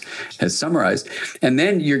 has summarized. And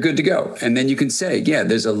then you're good to go. And then you can say, yeah,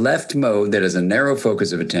 there's a left mode that has a narrow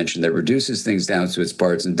focus of attention that reduces things down to its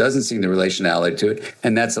parts and doesn't see the relationality to it.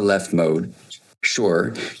 And that's a left mode.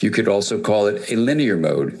 Sure. You could also call it a linear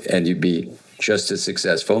mode, and you'd be just as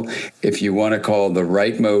successful. If you want to call the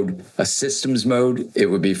right mode a systems mode, it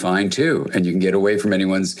would be fine too. And you can get away from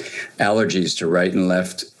anyone's allergies to right and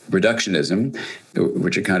left reductionism,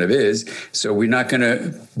 which it kind of is. So we're not going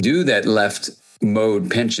to do that left mode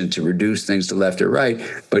penchant to reduce things to left or right,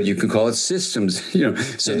 but you can call it systems.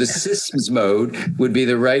 So the systems mode would be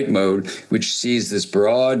the right mode, which sees this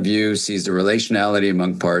broad view, sees the relationality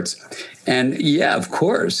among parts. And yeah, of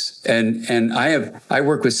course. And I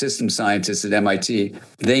work with system scientists at MIT.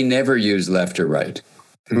 They never use left or right.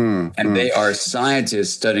 And they are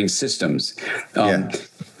scientists studying systems. And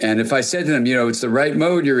if I said to them, it's the right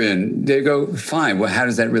mode you're in, they go, fine. Well, how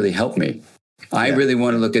does that really help me? I really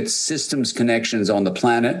want to look at systems connections on the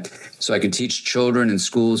planet so I can teach children in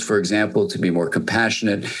schools, for example, to be more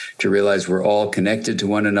compassionate, to realize we're all connected to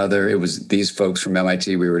one another. It was these folks from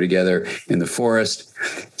MIT. We were together in the forest.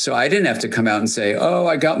 So I didn't have to come out and say, oh,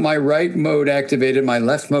 I got my right mode activated, my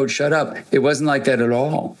left mode shut up. It wasn't like that at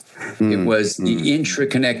all. It was the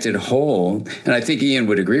intraconnected whole. And I think Ian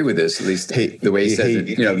would agree with this, at least the way he says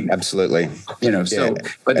it. Absolutely.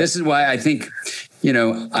 But this is why I think,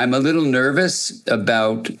 I'm a little nervous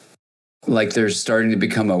about, like, there's starting to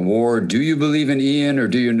become a war. Do you believe in Ian or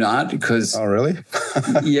do you not? Because really?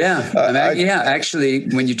 Actually,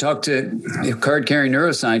 when you talk to card-carrying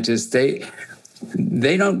neuroscientists,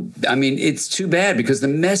 they don't. I mean, it's too bad because the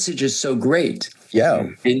message is so great. Yeah,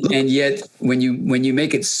 and yet when you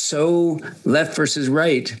make it so left versus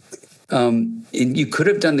right, you could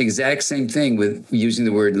have done the exact same thing with using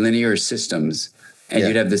the word linear systems. And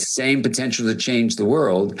you'd have the same potential to change the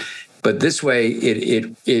world. But this way,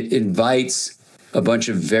 it invites a bunch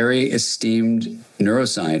of very esteemed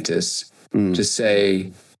neuroscientists to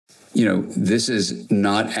say, this is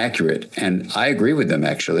not accurate. And I agree with them,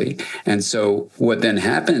 actually. And so what then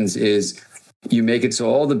happens is you make it so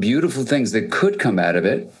all the beautiful things that could come out of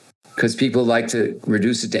it, because people like to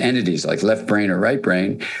reduce it to entities like left brain or right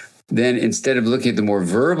brain, then instead of looking at the more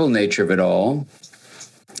verbal nature of it all,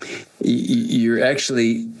 you're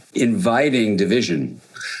actually inviting division.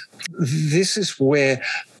 This is where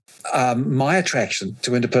my attraction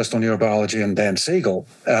to interpersonal neurobiology and Dan Siegel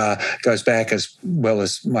goes back, as well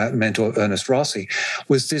as my mentor, Ernest Rossi,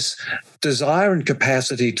 was this desire and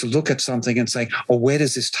capacity to look at something and say, oh, where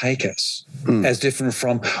does this take us? As different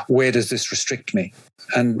from where does this restrict me?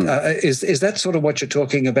 And is that sort of what you're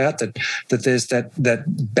talking about, that there's that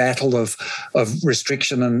battle of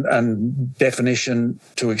restriction and definition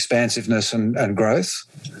to expansiveness and growth?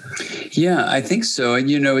 Yeah, I think so. And,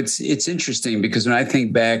 it's interesting because when I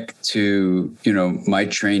think back to, my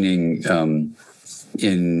training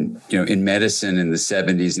in medicine in the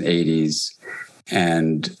 70s and 80s,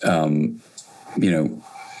 and,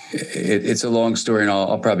 it's a long story, and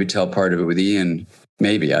I'll probably tell part of it with Ian.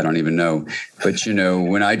 Maybe, I don't even know. But,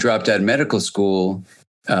 when I dropped out of medical school,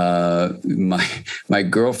 my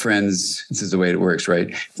girlfriend's, this is the way it works,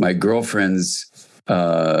 right? My girlfriend's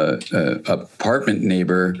apartment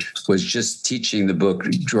neighbor was just teaching the book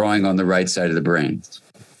Drawing on the Right Side of the Brain.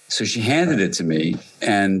 So she handed it to me,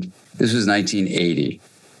 and this was 1980.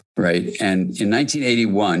 Right. And in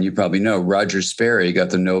 1981, you probably know, Roger Sperry got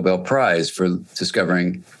the Nobel Prize for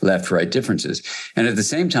discovering left-right differences. And at the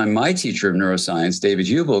same time, my teacher of neuroscience, David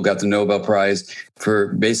Hubel, got the Nobel Prize for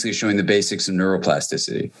basically showing the basics of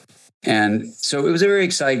neuroplasticity. And so it was a very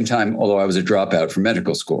exciting time, although I was a dropout from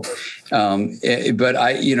medical school.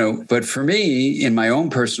 But for me, in my own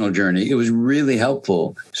personal journey, it was really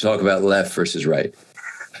helpful to talk about left versus right.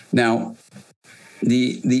 Now,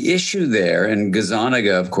 the issue there, and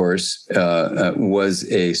Gazzaniga, of course, was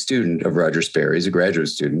a student of Roger Sperry, he's a graduate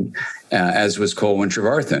student, as was Colwyn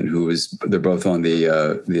Trevarthen, they're both on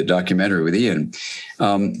the documentary with Ian.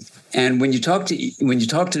 And when you talk to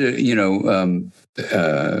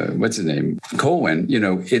what's his name, Colwyn,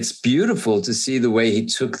 it's beautiful to see the way he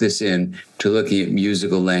took this in to looking at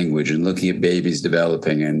musical language and looking at babies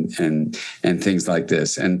developing and things like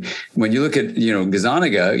this. And when you look at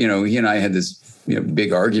Gazzaniga, he and I had this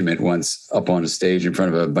big argument once up on a stage in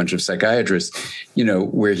front of a bunch of psychiatrists,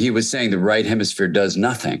 where he was saying the right hemisphere does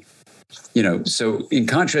nothing. So in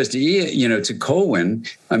contrast to to Colwyn,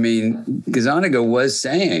 I mean, Gazzaniga was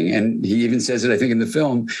saying, and he even says it, I think, in the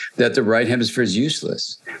film, that the right hemisphere is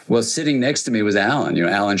useless. Well, sitting next to me was Alan,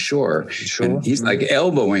 Alan Shore. And he's like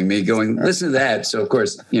elbowing me, going, listen to that. So, of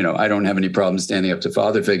course, I don't have any problem standing up to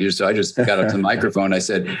father figures. So I just got up to the microphone. I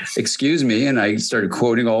said, excuse me. And I started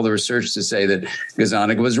quoting all the research to say that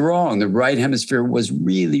Gazzaniga was wrong. The right hemisphere was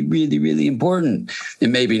really, really, really important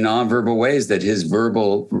in maybe nonverbal ways that his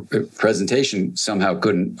verbal presentation somehow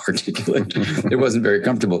couldn't articulate. It wasn't very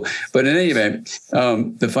comfortable. But in any event,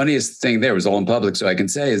 the funniest thing there was all in public, so I can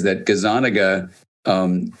say, is that Gazzaniga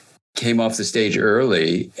came off the stage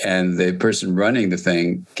early, and the person running the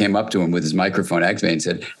thing came up to him with his microphone activated and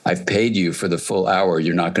said, "I've paid you for the full hour.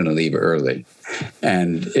 You're not going to leave early."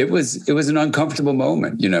 And it was an uncomfortable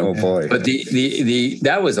moment, Oh boy! But the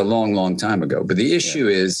that was a long, long time ago. But the issue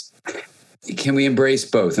is, can we embrace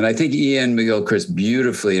both? And I think Ian McGilchrist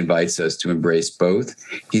beautifully invites us to embrace both.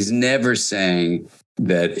 He's never saying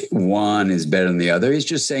that one is better than the other. He's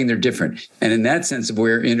just saying they're different. And in that sense of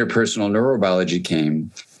where interpersonal neurobiology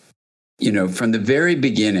came, from the very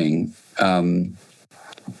beginning,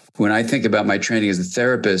 when I think about my training as a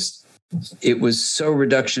therapist, it was so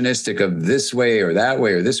reductionistic of this way or that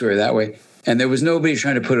way or this way or that way. And there was nobody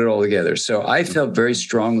trying to put it all together. So I felt very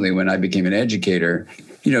strongly when I became an educator,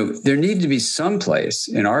 there needed to be some place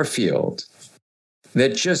in our field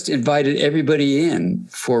that just invited everybody in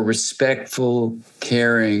for respectful,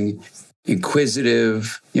 caring,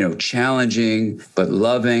 inquisitive, challenging, but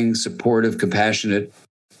loving, supportive, compassionate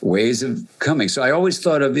ways of coming. So I always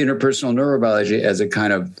thought of interpersonal neurobiology as a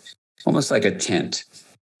kind of almost like a tent,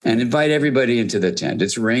 and invite everybody into the tent.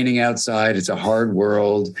 It's raining outside. It's a hard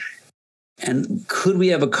world. And could we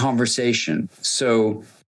have a conversation? So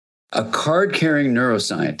a card-carrying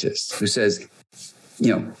neuroscientist who says,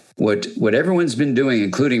 what everyone's been doing,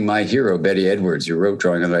 including my hero, Betty Edwards, who wrote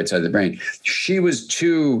Drawing on the Right Side of the Brain, she was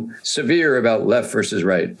too severe about left versus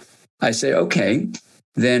right. I say, okay,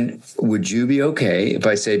 then would you be okay if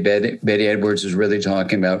I say Betty Edwards is really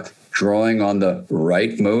talking about drawing on the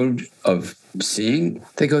right mode of seeing?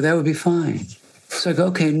 They go, that would be fine. So I go,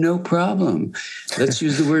 okay, no problem. Let's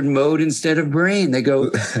use the word mode instead of brain. They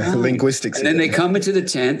go, linguistics. And then they come into the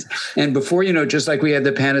tent. And before, just like we had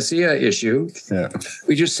the panacea issue,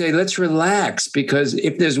 we just say, let's relax. Because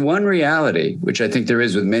if there's one reality, which I think there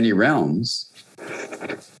is with many realms,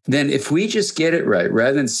 then if we just get it right,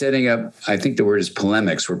 rather than setting up, I think the word is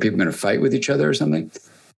polemics, where people are going to fight with each other or something,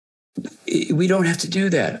 we don't have to do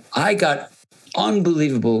that. I got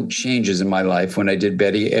unbelievable changes in my life when I did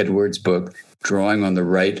Betty Edwards' book, Drawing on the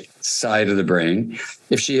Right Side of the Brain.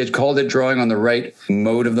 If she had called it Drawing on the Right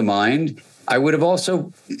Mode of the Mind, I would have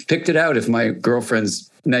also picked it out if my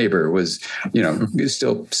girlfriend's neighbor was,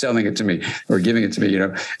 still selling it to me or giving it to me,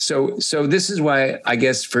 So this is why, I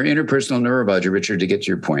guess, for interpersonal neurobiology, Richard, to get to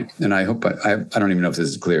your point, and I hope I don't even know if this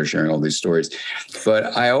is clear sharing all these stories,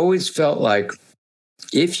 but I always felt like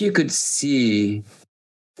if you could see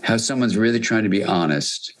how someone's really trying to be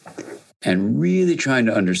honest and really trying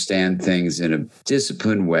to understand things in a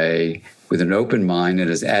disciplined way with an open mind.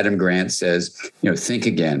 And as Adam Grant says, think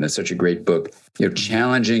again. That's such a great book.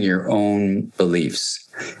 Challenging your own beliefs.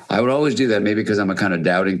 I would always do that, maybe because I'm a kind of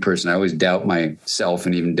doubting person. I always doubt myself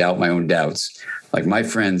and even doubt my own doubts. Like my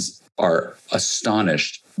friends are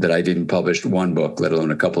astonished that I've even published one book, let alone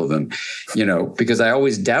a couple of them, because I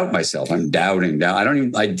always doubt myself. I'm doubting.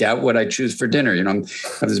 I doubt what I choose for dinner. I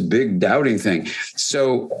have this big doubting thing.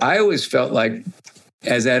 So I always felt like,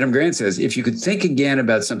 as Adam Grant says, if you could think again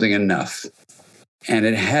about something enough and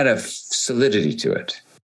it had a solidity to it,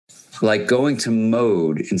 like going to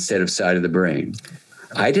mode instead of side of the brain,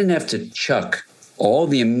 I didn't have to chuck all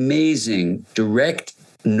the amazing direct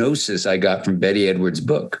gnosis I got from Betty Edwards'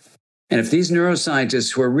 book. And if these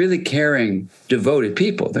neuroscientists who are really caring, devoted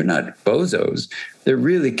people, they're not bozos, they're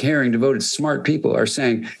really caring, devoted, smart people, are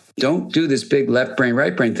saying, don't do this big left brain,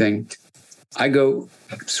 right brain thing, I go,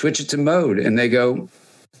 switch it to mode. And they go,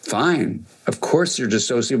 fine. Of course, they're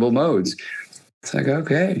dissociable modes. It's like,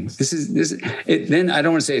 okay, this is it. Then I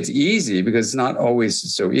don't want to say it's easy, because it's not always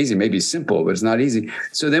so easy. Maybe simple, but it's not easy.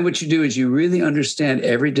 So then what you do is you really understand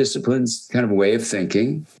every discipline's kind of way of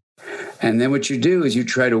thinking. And then what you do is you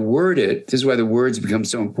try to word it. This is why the words become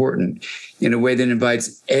so important, in a way that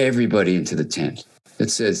invites everybody into the tent.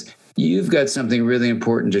 That says, you've got something really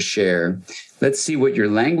important to share. Let's see what your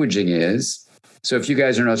languaging is. So if you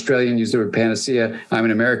guys are an Australian, use the word panacea. I'm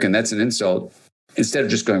an American. That's an insult. Instead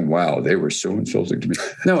of just going, wow, they were so insulting to me.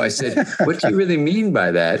 No, I said, what do you really mean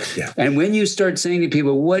by that? Yeah. And when you start saying to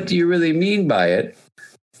people, what do you really mean by it?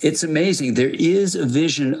 it's amazing. There is a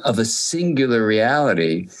vision of a singular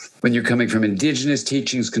reality when you're coming from indigenous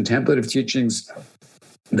teachings, contemplative teachings,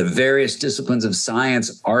 the various disciplines of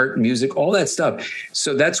science, art, music, all that stuff.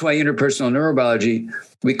 So that's why interpersonal neurobiology,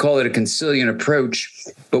 we call it a conciliant approach,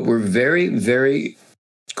 but we're very, very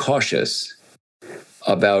cautious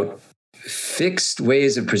about fixed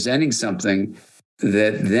ways of presenting something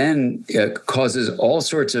that then causes all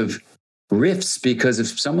sorts of rifts, because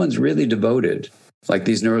if someone's really devoted, like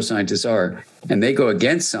these neuroscientists are, and they go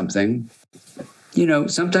against something,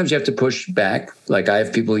 sometimes you have to push back. Like I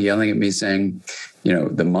have people yelling at me saying,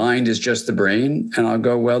 the mind is just the brain. And I'll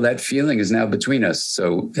go, well, that feeling is now between us.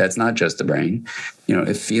 So that's not just the brain.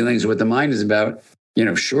 If feelings are what the mind is about,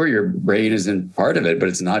 sure, your brain isn't part of it, but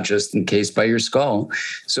it's not just encased by your skull.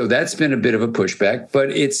 So that's been a bit of a pushback,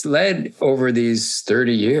 but it's led over these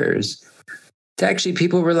 30 years to actually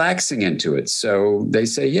people relaxing into it. So they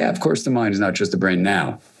say, yeah, of course, the mind is not just the brain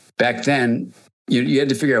now. Back then, you had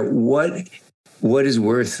to figure out what is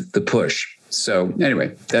worth the push. So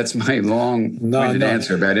anyway, that's my long-winded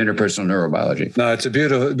answer about interpersonal neurobiology. No, it's a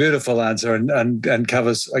beautiful, beautiful answer, and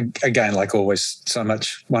covers, again, like always, so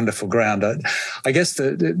much wonderful ground. I guess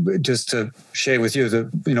just to share with you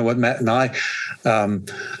what Matt and I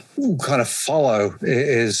kind of follow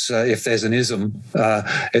is, if there's an ism,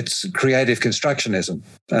 it's creative constructionism.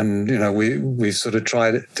 And, we've sort of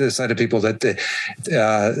tried to say to people that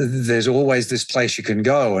there's always this place you can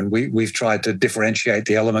go. And we've tried to differentiate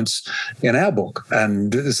the elements in our book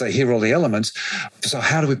and say, here are all the elements. So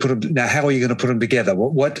how do we put them? Now, how are you going to put them together?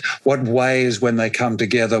 What ways when they come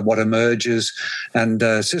together, what emerges? And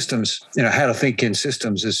systems, how to think in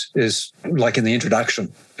systems is like in the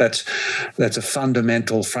introduction. That's a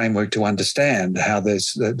fundamental framework to understand how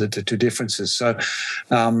there's the two differences. So,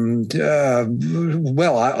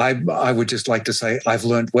 I would just like to say I've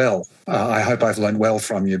learned well. I hope I've learned well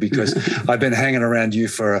from you, because I've been hanging around you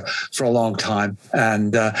for a long time,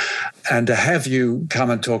 and to have you come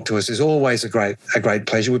and talk to us is always a great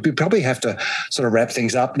pleasure. We probably have to sort of wrap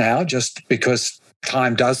things up now, just because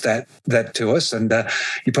time does that to us, and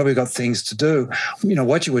you probably got things to do.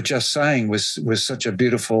 What you were just saying was such a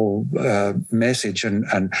beautiful message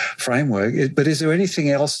and framework. But is there anything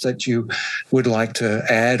else that you would like to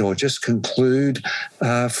add or just conclude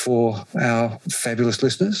for our fabulous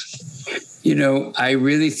listeners? I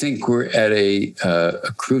really think we're at a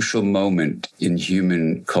crucial moment in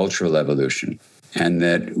human cultural evolution, and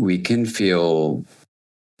that we can feel,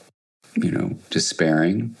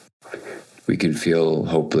 despairing. We can feel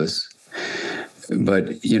hopeless.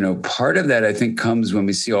 But, part of that, I think, comes when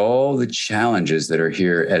we see all the challenges that are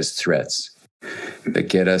here as threats that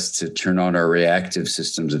get us to turn on our reactive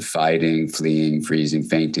systems of fighting, fleeing, freezing,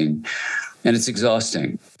 fainting. And it's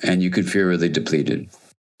exhausting, and you can feel really depleted.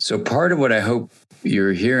 So part of what I hope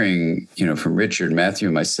you're hearing, from Richard, Matthew,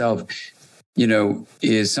 and myself,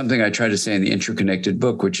 is something I try to say in the IntraConnected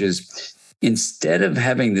book, which is, instead of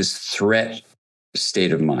having this threat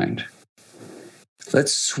state of mind,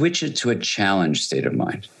 let's switch it to a challenge state of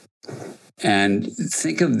mind, and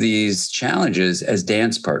think of these challenges as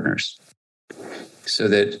dance partners. So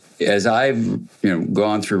that as I've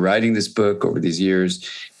gone through writing this book over these years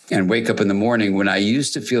and wake up in the morning, when I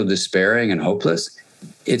used to feel despairing and hopeless,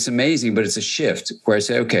 it's amazing, but it's a shift where I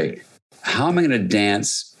say, okay, how am I going to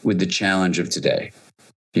dance with the challenge of today?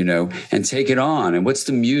 And take it on. And what's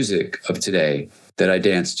the music of today that I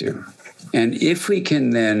dance to? And if we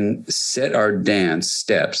can then set our dance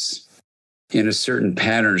steps in a certain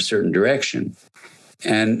pattern, a certain direction,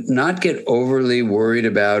 and not get overly worried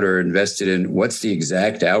about or invested in what's the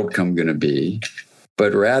exact outcome going to be,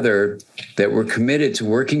 but rather that we're committed to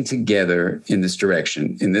working together in this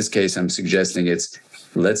direction. In this case, I'm suggesting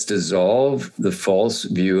let's dissolve the false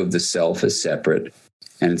view of the self as separate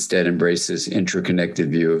and instead embrace this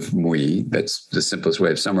intraconnected view of we. That's the simplest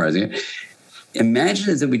way of summarizing it.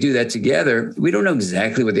 Imagine that we do that together. We don't know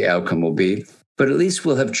exactly what the outcome will be, but at least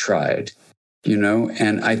we'll have tried,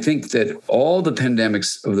 And I think that all the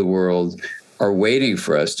pandemics of the world are waiting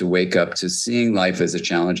for us to wake up to seeing life as a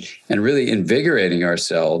challenge and really invigorating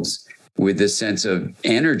ourselves with this sense of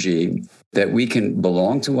energy that we can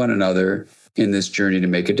belong to one another in this journey to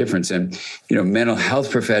make a difference. And, mental health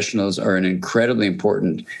professionals are an incredibly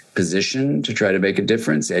important position to try to make a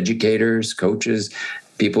difference. Educators, coaches,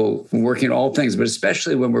 people working on all things, but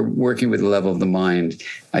especially when we're working with the level of the mind,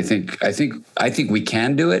 I think we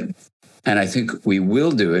can do it. And I think we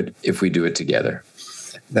will do it if we do it together.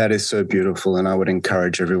 That is so beautiful. And I would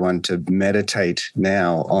encourage everyone to meditate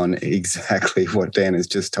now on exactly what Dan has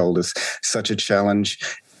just told us. Such a challenge.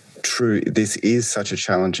 true. This is such a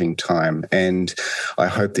challenging time, and I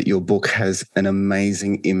hope that your book has an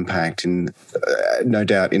amazing impact, in no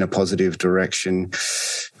doubt in a positive direction.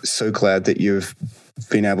 So glad that you've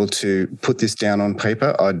been able to put this down on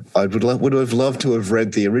paper. I would have loved to have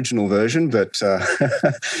read the original version, but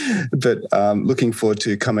looking forward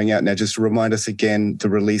to coming out now. Just remind us again the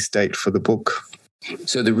release date for the book.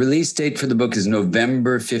 So the release date for the book is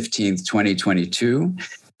November 15th, 2022.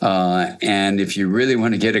 And if you really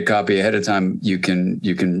want to get a copy ahead of time, you can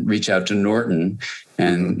reach out to Norton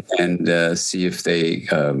and see if they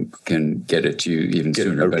can get it to you even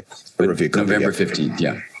sooner. But November 15th,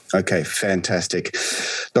 yeah. Okay, fantastic.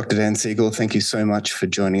 Dr. Dan Siegel, thank you so much for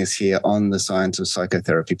joining us here on the Science of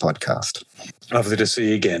Psychotherapy podcast. Lovely to see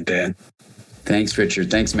you again, Dan. Thanks,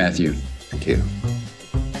 Richard. Thanks, Matthew. Thank you.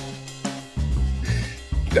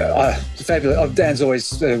 Fabulous. Dan's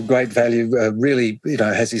always great value, really,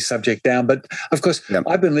 has his subject down. But of course,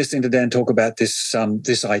 I've been listening to Dan talk about this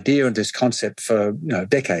idea and this concept for a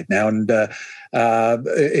decade now. And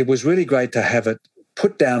it was really great to have it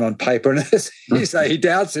put down on paper. And as you say, he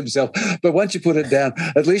doubts himself. But once you put it down,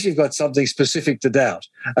 at least you've got something specific to doubt.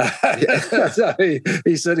 So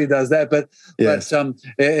he certainly does that. But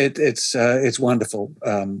it's wonderful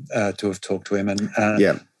to have talked to him.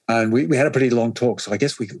 And we had a pretty long talk, so I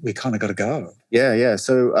guess we kind of got to go. Yeah.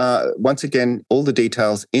 So once again, all the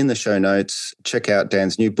details in the show notes. Check out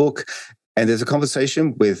Dan's new book. And there's a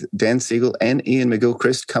conversation with Dan Siegel and Ian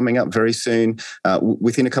McGilchrist coming up very soon,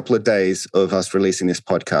 within a couple of days of us releasing this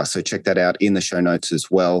podcast. So check that out in the show notes as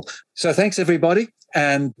well. So thanks, everybody,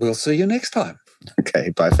 and we'll see you next time.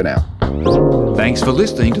 Okay, bye for now. Thanks for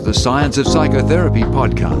listening to the Science of Psychotherapy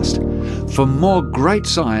podcast. For more great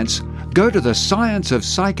science, go to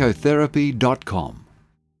thescienceofpsychotherapy.com.